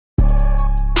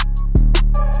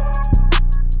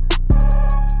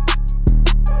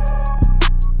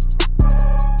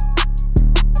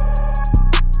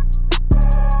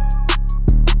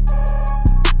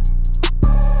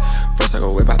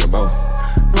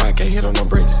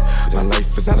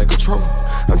is out of control.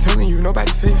 I'm telling you,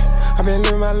 nobody's safe. I've been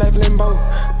living my life limbo.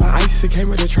 My ice, it came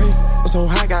with a tray. I'm so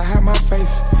high, gotta hide my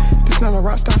face. This not a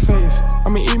rockstar phase.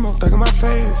 I'm an emo, thug in my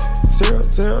face. 0,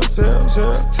 0, 0,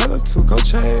 0. Tell her to go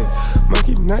chase.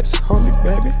 Monkey nuts, holy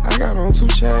baby, I got on 2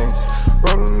 chains.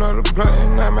 Roll another blunt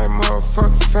and I make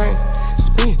motherfucking fame.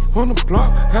 Spin on the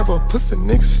block, have a pussy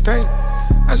nigga stain.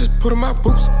 I just put on my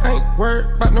boots, I ain't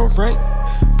worried about no rank.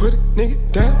 Put a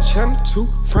nigga down, channel 2,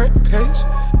 front page.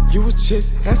 You was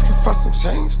just asking for some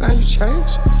change, now you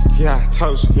change. Yeah, I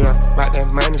told you, yeah, about that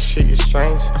money shit is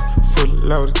strange. Full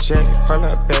loaded jack, hold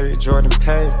up baby, Jordan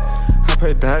Payne. I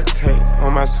put duct tape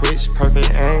on my switch,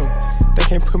 perfect aim. They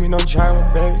can't put me no driver,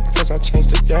 baby, cause I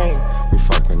changed the game. We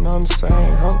fucking on the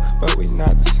same hoe, but we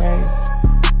not the same.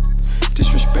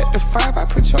 Disrespect the 5, I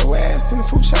put your ass in the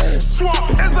food chain. Swamp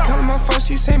is up. Calling my phone,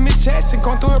 she say Miss Jackson,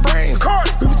 going through her brain.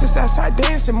 We was just outside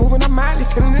dancing, moving our Miley,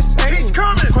 feeling the same. He's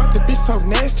coming. Fuck the bitch so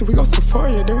nasty, we go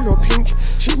Sephora, then we go pink.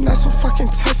 She not so fucking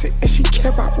toxic, and she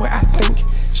care about what I think.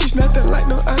 She's nothing like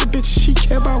no other bitch, she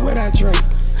care about what I drink.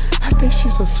 I think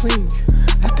she's a fling,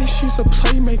 I think she's a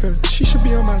playmaker. She should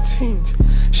be on my team,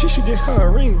 she should get her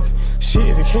a ring. Shit,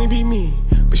 it can't be me,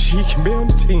 but she can be on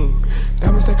the team.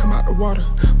 Diamonds that come out the water,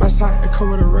 my side it come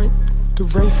with a ring. The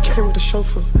Wraith came with the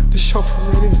chauffeur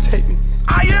ready to take me.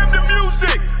 I am the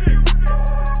music.